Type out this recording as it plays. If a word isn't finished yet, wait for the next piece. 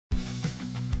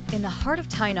In the heart of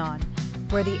Tainan,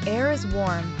 where the air is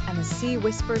warm and the sea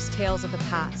whispers tales of the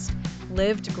past,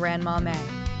 lived Grandma May.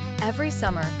 Every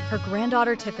summer, her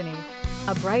granddaughter Tiffany,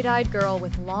 a bright-eyed girl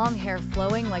with long hair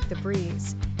flowing like the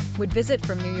breeze, would visit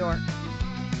from New York.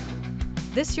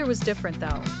 This year was different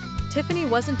though. Tiffany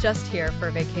wasn't just here for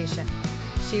a vacation.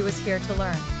 She was here to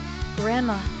learn.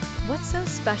 "Grandma, what's so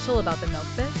special about the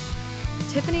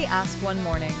milkfish?" Tiffany asked one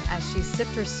morning as she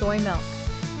sipped her soy milk.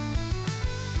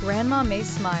 Grandma May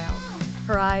smiled,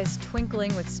 her eyes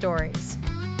twinkling with stories.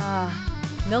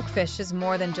 Milkfish is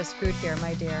more than just food here,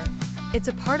 my dear. It's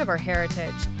a part of our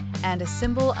heritage and a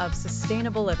symbol of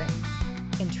sustainable living."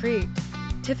 Intrigued,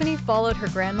 Tiffany followed her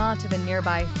grandma to the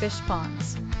nearby fish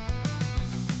ponds.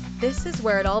 "This is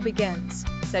where it all begins,"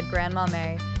 said Grandma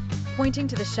May, pointing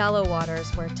to the shallow waters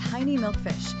where tiny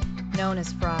milkfish, known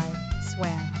as fry,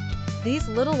 swam. These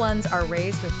little ones are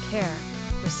raised with care,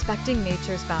 respecting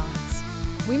nature's balance.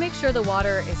 We make sure the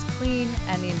water is clean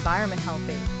and the environment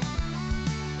healthy.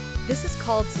 This is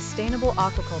called sustainable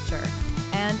aquaculture,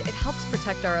 and it helps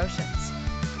protect our oceans.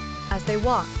 As they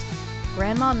walked,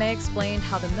 Grandma May explained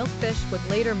how the milkfish would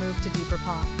later move to deeper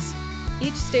ponds.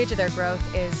 Each stage of their growth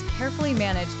is carefully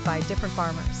managed by different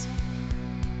farmers.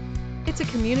 "It's a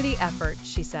community effort,"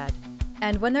 she said.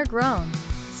 "And when they're grown,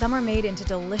 some are made into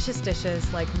delicious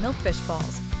dishes like milkfish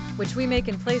balls, which we make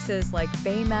in places like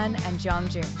Beimen and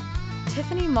Jiangsu."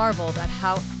 Tiffany marveled at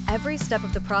how every step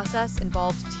of the process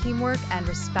involved teamwork and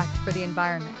respect for the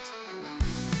environment.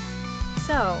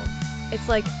 "So, it's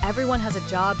like everyone has a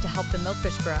job to help the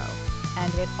milkfish grow,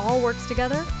 and it all works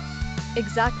together?"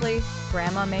 "Exactly,"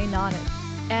 Grandma May nodded.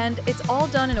 "And it's all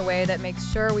done in a way that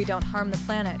makes sure we don't harm the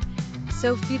planet,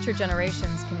 so future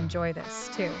generations can enjoy this,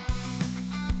 too."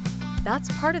 That's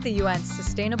part of the UN's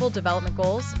Sustainable Development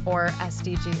Goals, or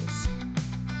SDGs.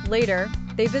 Later,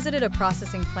 they visited a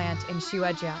processing plant in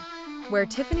Shiwejia, where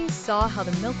Tiffany saw how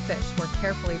the milkfish were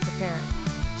carefully prepared.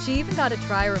 She even got to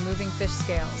try removing fish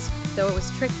scales, though it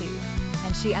was tricky,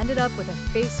 and she ended up with a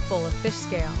face full of fish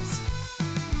scales.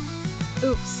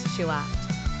 "Oops," she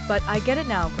laughed. "But I get it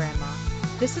now, Grandma.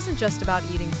 This isn't just about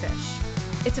eating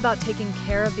fish. It's about taking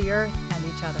care of the earth and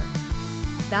each other."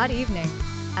 That evening,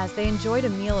 as they enjoyed a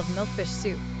meal of milkfish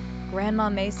soup, Grandma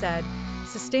May said,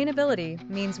 "Sustainability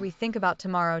means we think about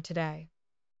tomorrow today.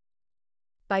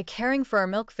 By caring for our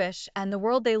milkfish and the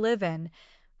world they live in,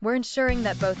 we're ensuring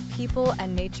that both people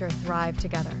and nature thrive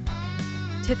together."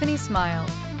 Tiffany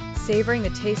smiled, savoring the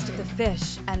taste of the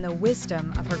fish and the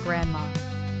wisdom of her grandma.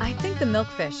 "I think the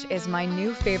milkfish is my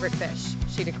new favorite fish,"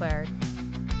 she declared.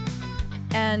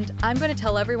 "And I'm going to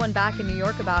tell everyone back in New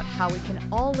York about how we can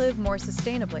all live more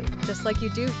sustainably, just like you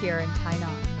do here in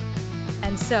Tainan."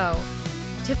 And so,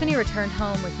 Tiffany returned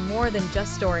home with more than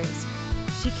just stories.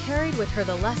 She carried with her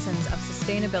the lessons of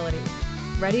sustainability,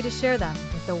 ready to share them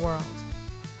with the world.